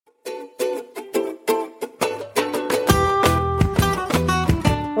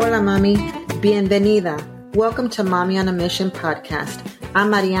Hola, Mami. Bienvenida. Welcome to Mommy on a Mission podcast. I'm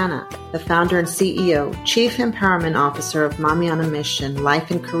Mariana, the founder and CEO, Chief Empowerment Officer of Mommy on a Mission,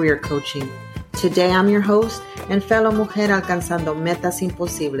 Life and Career Coaching. Today, I'm your host and fellow mujer alcanzando metas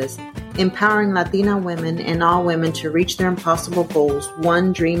imposibles, empowering Latina women and all women to reach their impossible goals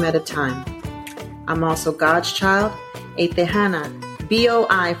one dream at a time. I'm also God's child, a Tejana,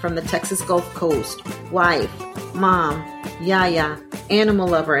 BOI from the Texas Gulf Coast, wife, mom, yaya, animal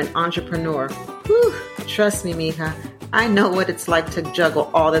lover, and entrepreneur. Whew, trust me, mija, I know what it's like to juggle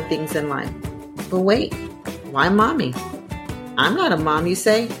all the things in life. But wait, why mommy? I'm not a mom, you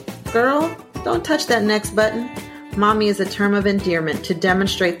say? Girl, don't touch that next button. Mommy is a term of endearment to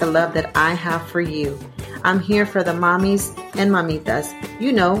demonstrate the love that I have for you. I'm here for the mommies and mamitas.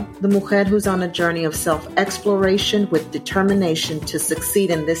 You know, the mujer who's on a journey of self-exploration with determination to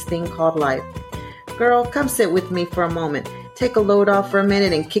succeed in this thing called life. Girl, come sit with me for a moment. Take a load off for a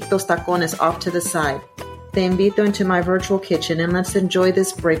minute and kick those tacones off to the side. Te invito into my virtual kitchen and let's enjoy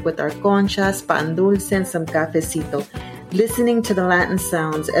this break with our conchas, pan dulce, and some cafecito, listening to the Latin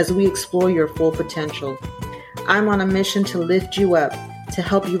sounds as we explore your full potential. I'm on a mission to lift you up, to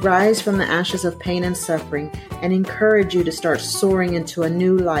help you rise from the ashes of pain and suffering, and encourage you to start soaring into a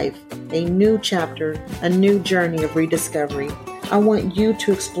new life, a new chapter, a new journey of rediscovery. I want you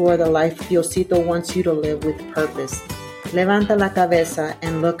to explore the life Diosito wants you to live with purpose. Levanta la cabeza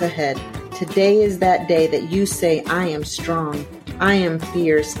and look ahead. Today is that day that you say, I am strong, I am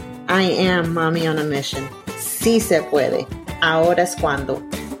fierce, I am mommy on a mission. Sí se puede. Ahora es cuando.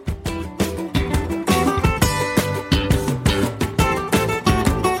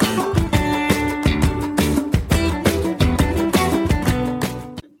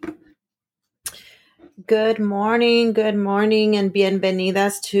 Good morning, and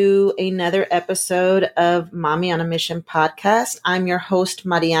bienvenidas to another episode of Mommy on a Mission podcast. I'm your host,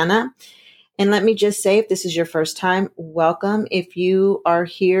 Mariana. And let me just say, if this is your first time, welcome. If you are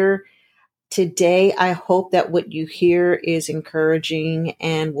here today, I hope that what you hear is encouraging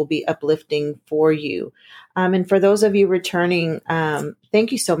and will be uplifting for you. And for those of you returning,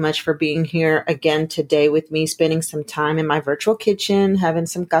 thank you so much for being here again today with me, spending some time in my virtual kitchen, having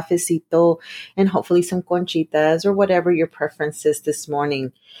some cafecito, and hopefully some conchitas or whatever your preference is this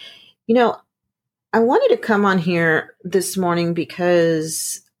morning. You know, I wanted to come on here this morning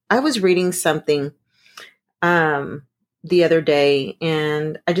because I was reading something the other day,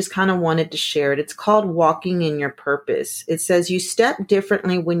 and I just kind of wanted to share it. It's called Walking in Your Purpose. It says, you step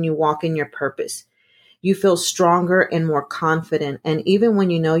differently when you walk in your purpose. You feel stronger and more confident. And even when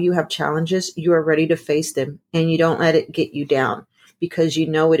you know you have challenges, you are ready to face them and you don't let it get you down because you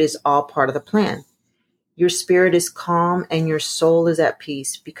know it is all part of the plan. Your spirit is calm and your soul is at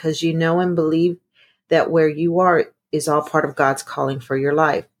peace because you know and believe that where you are is all part of God's calling for your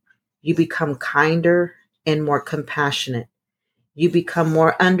life. You become kinder and more compassionate. You become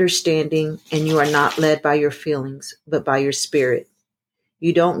more understanding and you are not led by your feelings, but by your spirit.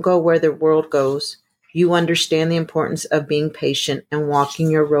 You don't go where the world goes. You understand the importance of being patient and walking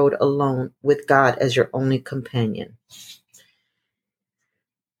your road alone with God as your only companion.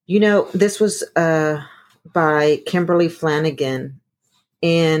 You know, this was by Kimberly Flanagan.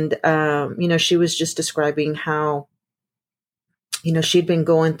 And, she was just describing how, she'd been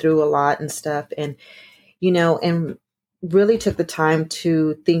going through a lot and stuff and really took the time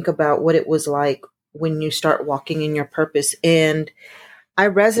to think about what it was like when you start walking in your purpose. And I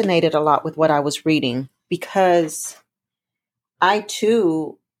resonated a lot with what I was reading because I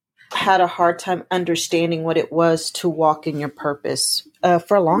too had a hard time understanding what it was to walk in your purpose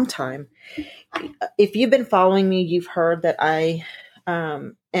for a long time. If you've been following me, you've heard that I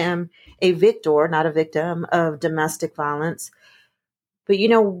am a victor, not a victim of domestic violence. But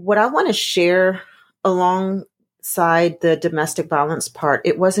what I want to share alongside the domestic violence part,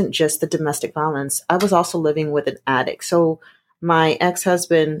 it wasn't just the domestic violence. I was also living with an addict. So my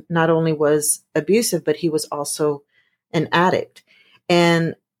ex-husband not only was abusive, but he was also an addict.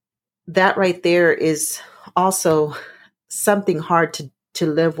 And that right there is also something hard to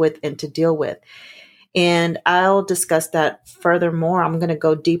live with and to deal with. And I'll discuss that furthermore. I'm going to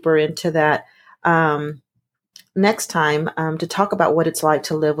go deeper into that next time to talk about what it's like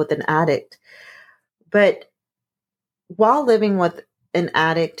to live with an addict. But while living with an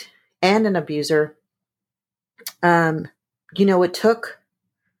addict and an abuser, it took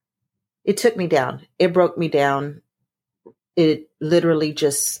me down. It broke me down. It literally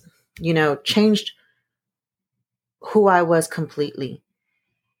just, changed who I was completely.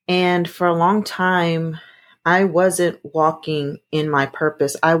 And for a long time, I wasn't walking in my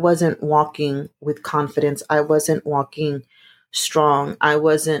purpose. I wasn't walking with confidence. I wasn't walking strong. I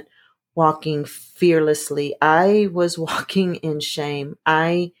wasn't walking fearlessly. I was walking in shame.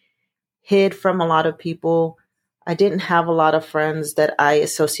 I hid from a lot of people. I didn't have a lot of friends that I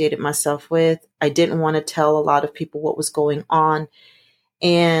associated myself with. I didn't want to tell a lot of people what was going on.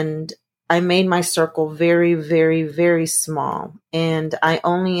 And I made my circle very, very, very small. And I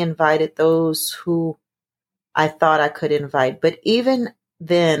only invited those who I thought I could invite. But even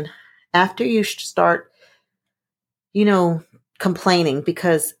then, after you start, complaining,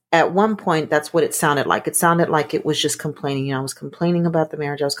 because at one point that's what it sounded like. It sounded like it was just complaining. I was complaining about the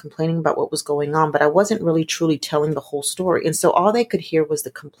marriage. I was complaining about what was going on, but I wasn't really truly telling the whole story. And so all they could hear was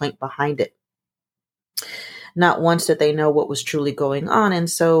the complaint behind it. Not once did they know what was truly going on. And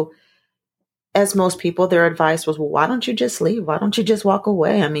so, as most people, their advice was, well, why don't you just leave? Why don't you just walk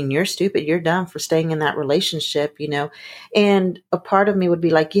away? I mean, you're stupid. You're dumb for staying in that relationship, And a part of me would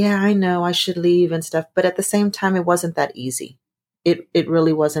be like, yeah, I know I should leave and stuff. But at the same time, it wasn't that easy. It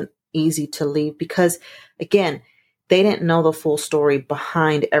really wasn't easy to leave because, again, they didn't know the full story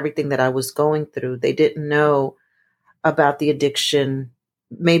behind everything that I was going through. They didn't know about the addiction.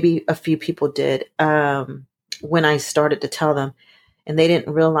 Maybe a few people did when I started to tell them. And they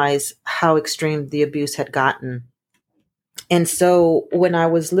didn't realize how extreme the abuse had gotten. And so when I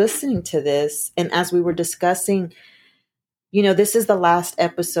was listening to this, and as we were discussing, this is the last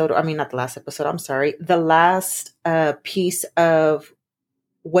episode. I mean, not the last episode. I'm sorry. The last piece of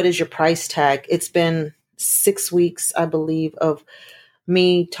what is your price tag? It's been 6 weeks, I believe, of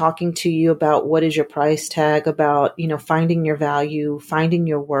me talking to you about what is your price tag, about, finding your value, finding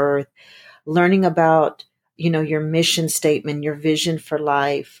your worth, learning about your mission statement, your vision for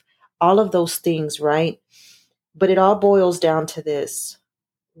life, all of those things, right? But it all boils down to this.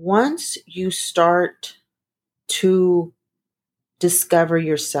 Once you start to discover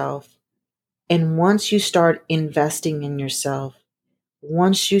yourself, and once you start investing in yourself,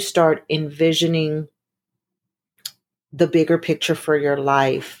 once you start envisioning the bigger picture for your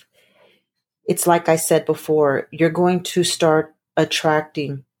life, it's like I said before, you're going to start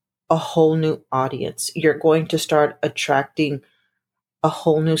attracting a whole new audience. You're going to start attracting a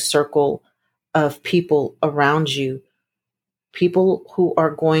whole new circle of people around you, people who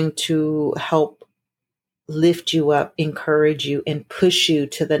are going to help lift you up, encourage you, and push you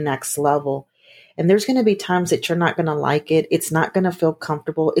to the next level. And there's going to be times that you're not going to like it. It's not going to feel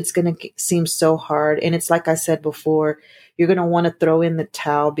comfortable. It's going to seem so hard. And it's like I said before, you're going to want to throw in the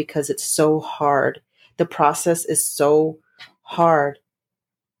towel because it's so hard. The process is so hard.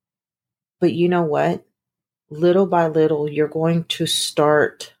 But you know what? Little by little, you're going to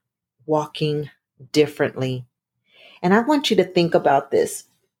start walking differently. And I want you to think about this.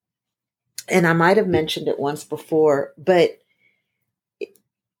 And I might have mentioned it once before, but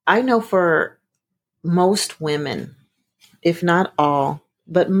I know for most women, if not all,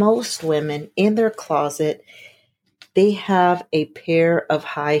 but most women in their closet, they have a pair of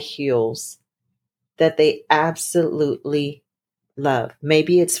high heels that they absolutely love.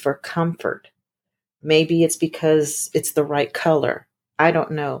 Maybe it's for comfort. Maybe it's because it's the right color. I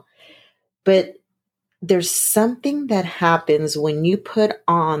don't know. But there's something that happens when you put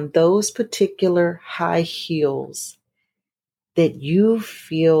on those particular high heels that you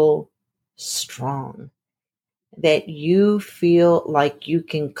feel strong, that you feel like you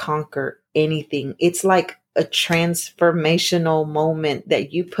can conquer anything. It's like a transformational moment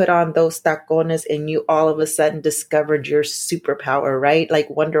that you put on those tacones and you all of a sudden discovered your superpower, right? Like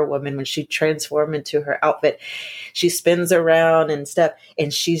Wonder Woman, when she transformed into her outfit, she spins around and stuff.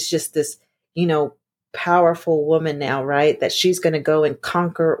 And she's just this, powerful woman now, right? That she's going to go and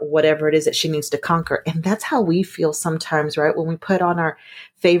conquer whatever it is that she needs to conquer. And that's how we feel sometimes, right? When we put on our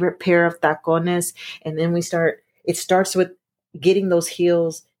favorite pair of tacones and then it starts with getting those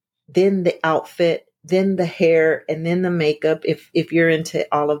heels, then the outfit, then the hair, and then the makeup, if you're into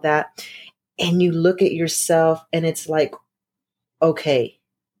all of that. And you look at yourself and it's like, okay,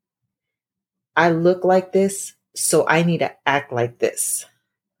 I look like this, so I need to act like this.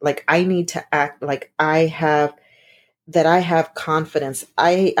 Like I need to act like I have confidence.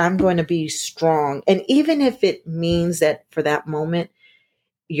 I'm going to be strong. And even if it means that for that moment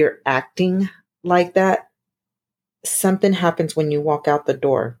you're acting like that, something happens when you walk out the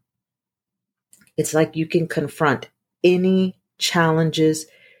door. It's like you can confront any challenges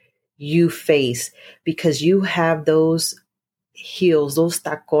you face because you have those heels, those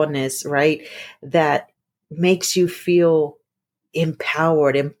tacones, right? That makes you feel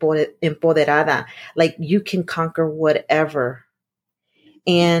empowered, empoderada, like you can conquer whatever.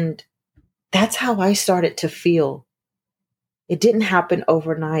 And that's how I started to feel. It didn't happen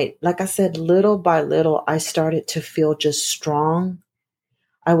overnight. Like I said, little by little, I started to feel just strong.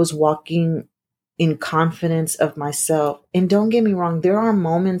 I was walking in confidence of myself. And don't get me wrong, there are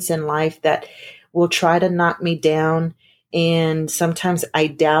moments in life that will try to knock me down. And sometimes I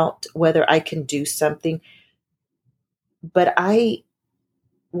doubt whether I can do something. But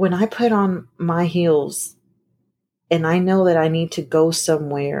when I put on my heels and I know that I need to go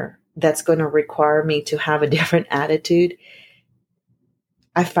somewhere that's going to require me to have a different attitude,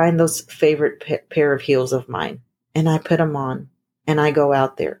 I find those favorite pair of heels of mine and I put them on and I go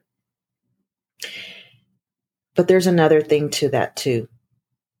out there. But there's another thing to that too.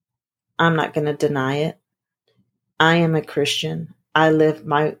 I'm not going to deny it. I am a Christian. I live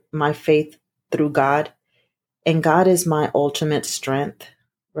my faith through God, and God is my ultimate strength,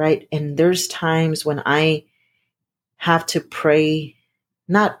 right? And there's times when I have to pray,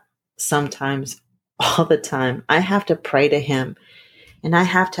 not sometimes, all the time. I have to pray to him and I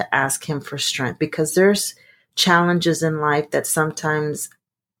have to ask him for strength, because there's challenges in life that sometimes,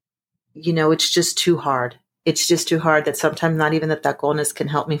 it's just too hard. It's just too hard that sometimes not even the Tacones can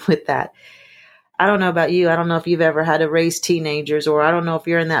help me with that. I don't know about you. I don't know if you've ever had to raise teenagers, or I don't know if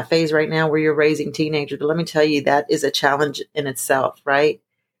you're in that phase right now where you're raising teenagers, but let me tell you, that is a challenge in itself, right?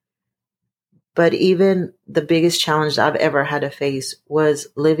 But even the biggest challenge I've ever had to face was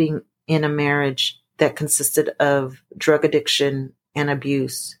living in a marriage that consisted of drug addiction and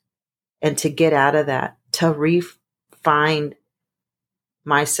abuse. And to get out of that, to find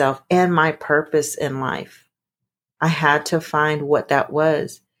myself and my purpose in life, I had to find what that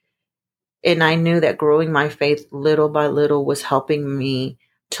was. And I knew that growing my faith little by little was helping me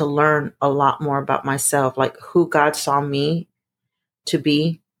to learn a lot more about myself, like who God saw me to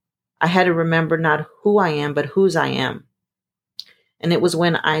be. I had to remember not who I am, but whose I am. And it was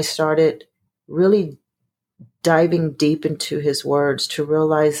when I started really diving deep into his words to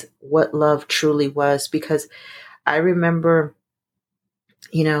realize what love truly was. Because I remember,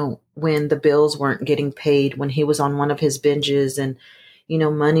 when the bills weren't getting paid, when he was on one of his binges and,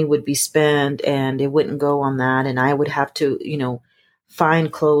 money would be spent and it wouldn't go on that. And I would have to,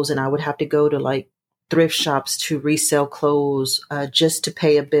 find clothes, and I would have to go to like thrift shops to resell clothes, just to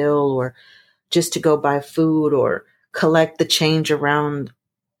pay a bill, or just to go buy food, or collect the change around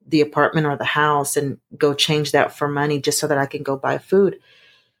the apartment or the house and go change that for money just so that I can go buy food.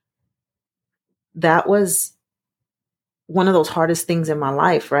 That was one of those hardest things in my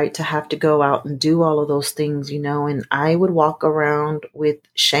life, right? To have to go out and do all of those things, and I would walk around with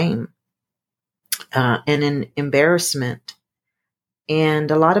shame and an embarrassment. And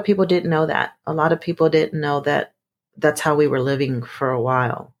a lot of people didn't know that. A lot of people didn't know that that's how we were living for a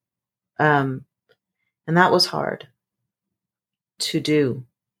while. And that was hard to do.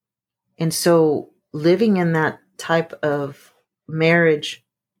 And so living in that type of marriage,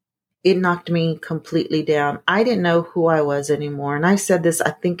 it knocked me completely down. I didn't know who I was anymore. And I said this,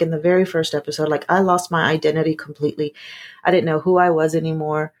 I think, in the very first episode, like I lost my identity completely. I didn't know who I was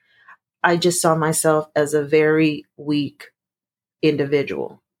anymore. I just saw myself as a very weak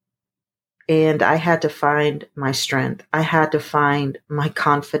individual. And I had to find my strength. I had to find my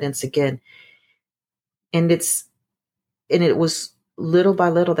confidence again. And it was little by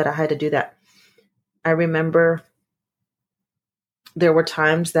little that I had to do that. I remember there were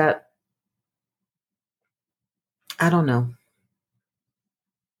times that, I don't know,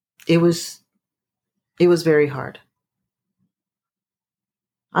 it was very hard.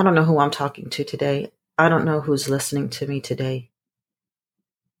 I don't know who I'm talking to today. I don't know who's listening to me today.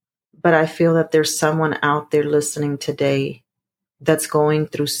 But I feel that there's someone out there listening today that's going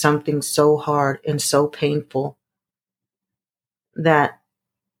through something so hard and so painful that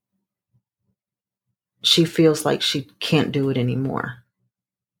she feels like she can't do it anymore.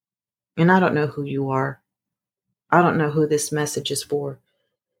 And I don't know who you are. I don't know who this message is for.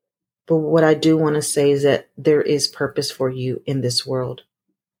 But what I do want to say is that there is purpose for you in this world.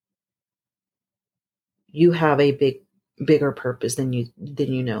 You have a bigger purpose than you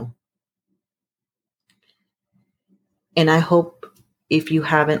know. And I hope, if you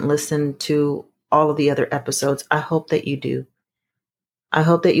haven't listened to all of the other episodes, I hope that you do. I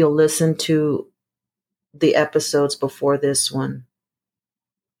hope that you'll listen to the episodes before this one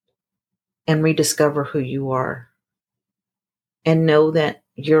and rediscover who you are, and know that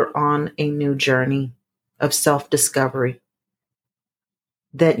you're on a new journey of self-discovery,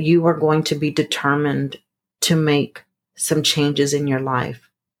 that you are going to be determined to make some changes in your life.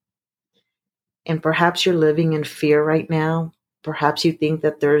 And perhaps you're living in fear right now. Perhaps you think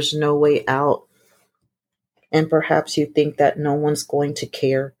that there's no way out. And perhaps you think that no one's going to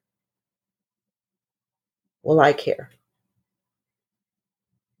care. Well, I care.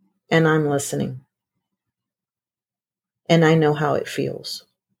 And I'm listening. And I know how it feels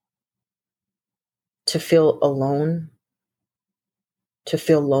to feel alone, to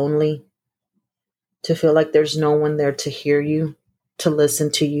feel lonely, to feel like there's no one there to hear you, to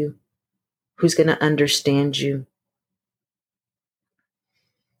listen to you, who's going to understand you,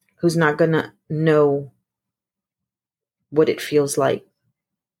 who's not going to know what it feels like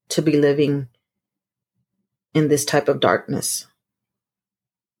to be living in this type of darkness.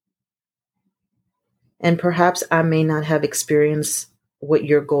 And perhaps I may not have experienced what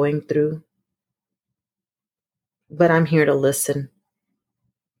you're going through, but I'm here to listen.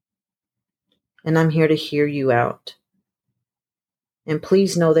 And I'm here to hear you out. And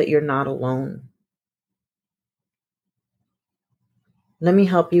please know that you're not alone. Let me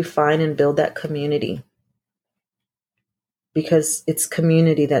help you find and build that community, because it's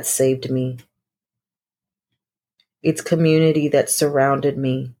community that saved me. It's community that surrounded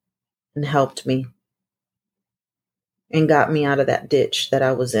me and helped me and got me out of that ditch that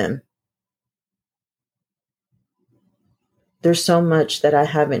I was in. There's so much that I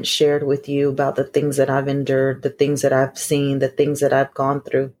haven't shared with you about the things that I've endured, the things that I've seen, the things that I've gone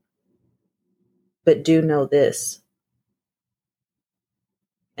through. But do know this,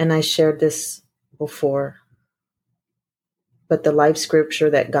 and I shared this before, but the life scripture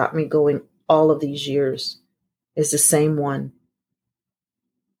that got me going all of these years is the same one.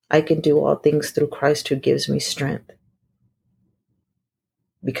 I can do all things through Christ who gives me strength.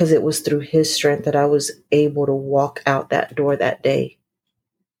 Because it was through his strength that I was able to walk out that door that day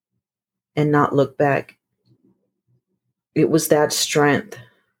and not look back. It was that strength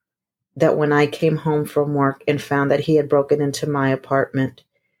that when I came home from work and found that he had broken into my apartment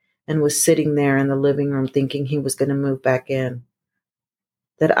and was sitting there in the living room thinking he was going to move back in,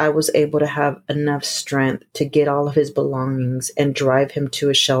 that I was able to have enough strength to get all of his belongings and drive him to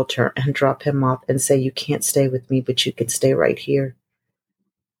a shelter and drop him off and say, you can't stay with me, but you can stay right here.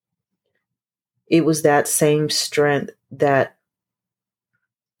 It was that same strength that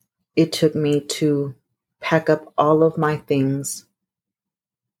it took me to pack up all of my things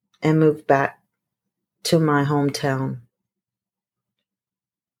and move back to my hometown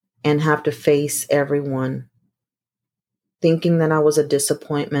and have to face everyone, thinking that I was a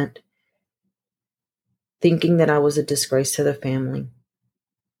disappointment, thinking that I was a disgrace to the family,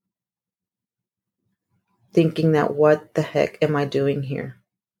 thinking that what the heck am I doing here?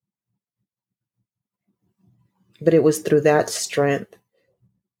 But it was through that strength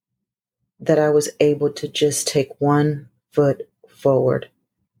that I was able to just take one foot forward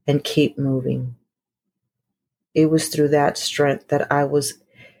and keep moving. It was through that strength that I was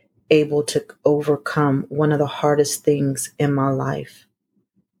able to overcome one of the hardest things in my life.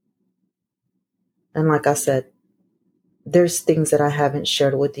 And like I said, there's things that I haven't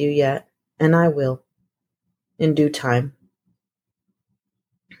shared with you yet, and I will in due time.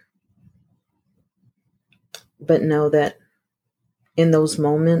 But know that in those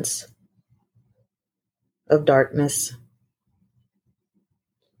moments of darkness,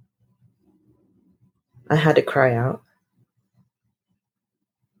 I had to cry out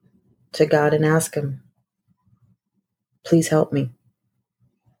to God and ask him, please help me.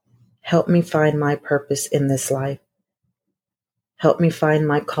 Help me find my purpose in this life. Help me find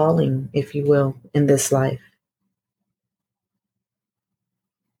my calling, if you will, in this life.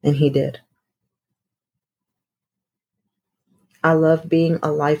 And he did. I love being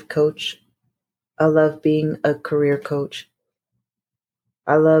a life coach. I love being a career coach.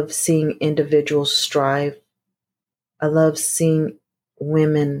 I love seeing individuals strive. I love seeing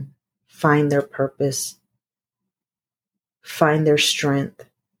women find their purpose, find their strength,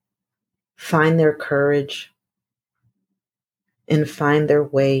 find their courage, and find their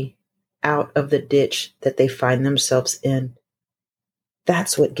way out of the ditch that they find themselves in.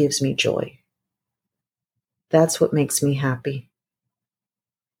 That's what gives me joy. That's what makes me happy,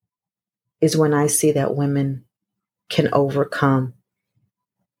 is when I see that women can overcome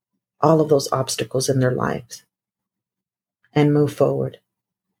all of those obstacles in their lives and move forward.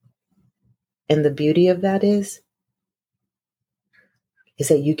 And the beauty of that is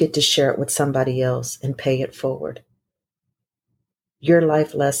that you get to share it with somebody else and pay it forward. Your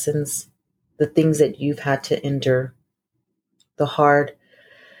life lessons, the things that you've had to endure, the hard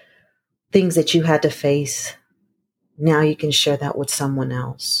things that you had to face, now you can share that with someone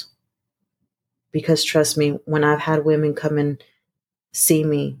else. Because trust me, when I've had women come and see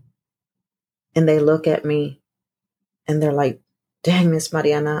me and they look at me and they're like, dang, Miss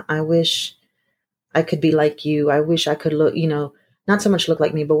Mariana, I wish I could be like you. I wish I could look, not so much look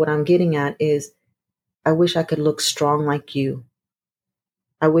like me, but what I'm getting at is I wish I could look strong like you.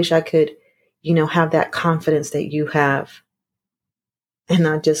 I wish I could, have that confidence that you have. And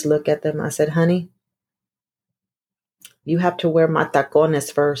I just look at them. I said, honey, you have to wear my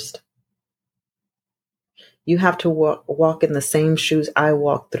tacones first. You have to walk in the same shoes I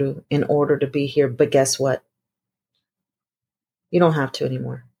walk through in order to be here. But guess what? You don't have to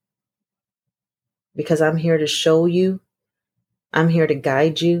anymore. Because I'm here to show you. I'm here to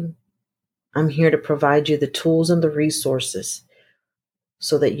guide you. I'm here to provide you the tools and the resources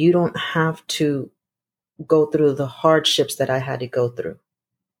so that you don't have to go through the hardships that I had to go through.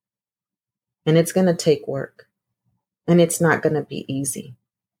 And it's going to take work. And it's not going to be easy.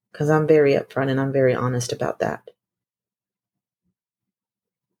 Because I'm very upfront and I'm very honest about that.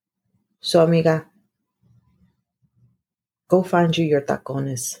 So, amiga, go find you your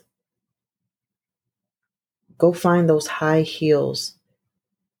tacones. Go find those high heels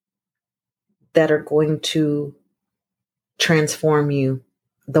that are going to transform you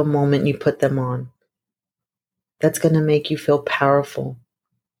the moment you put them on. That's going to make you feel powerful,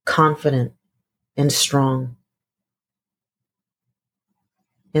 confident, and strong.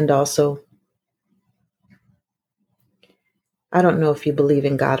 And also, I don't know if you believe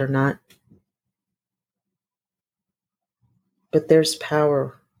in God or not, but there's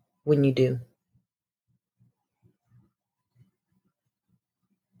power when you do.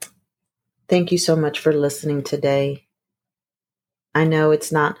 Thank you so much for listening today. I know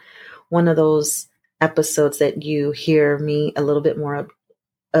it's not one of those episodes that you hear me a little bit more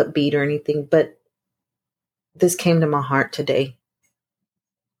upbeat or anything, but this came to my heart today.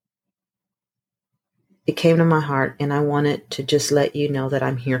 It came to my heart, and I wanted to just let you know that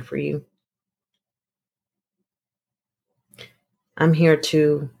I'm here for you. I'm here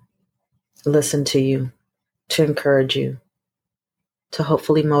to listen to you, to encourage you, to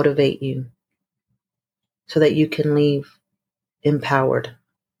hopefully motivate you so that you can leave empowered,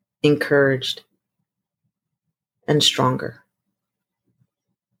 encouraged, and stronger.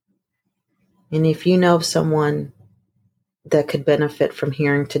 And if you know of someone that could benefit from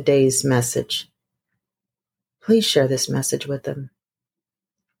hearing today's message, please share this message with them.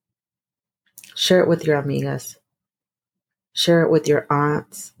 Share it with your amigas. Share it with your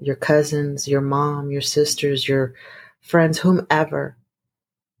aunts, your cousins, your mom, your sisters, your friends, whomever.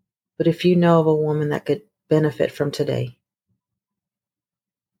 But if you know of a woman that could benefit from today,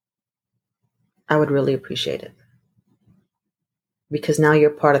 I would really appreciate it. Because now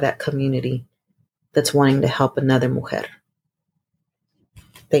you're part of that community that's wanting to help another mujer.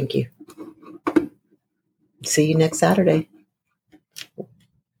 Thank you. See you next Saturday.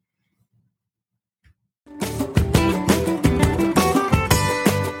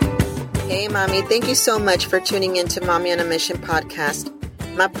 Hey, Mommy. Thank you so much for tuning in to Mommy on a Mission podcast.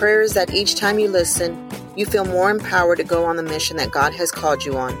 My prayer is that each time you listen, you feel more empowered to go on the mission that God has called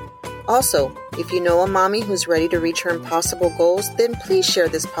you on. Also, if you know a mommy who's ready to reach her impossible goals, then please share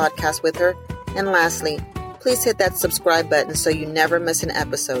this podcast with her. And lastly, please hit that subscribe button so you never miss an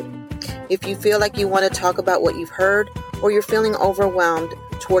episode. If you feel like you want to talk about what you've heard or you're feeling overwhelmed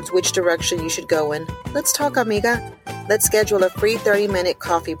towards which direction you should go in, let's talk, amiga. Let's schedule a free 30-minute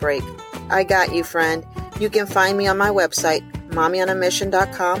coffee break. I got you, friend. You can find me on my website,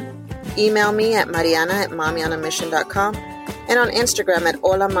 mommyonamission.com. Email me at mariana@mommyonamission.com. And on Instagram at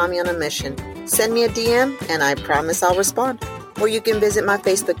Hola Mommy on a Mission. Send me a DM and I promise I'll respond. Or you can visit my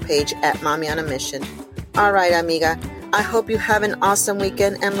Facebook page at Mommy on a Mission. All right, amiga. I hope you have an awesome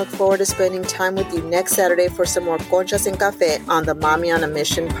weekend and look forward to spending time with you next Saturday for some more conchas and café on the Mommy on a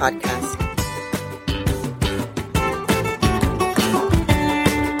Mission podcast.